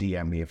you can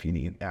DM me if you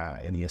need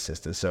any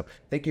assistance. So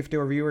thank you to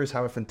our viewers.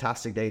 Have a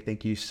fantastic day.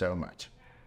 Thank you so much.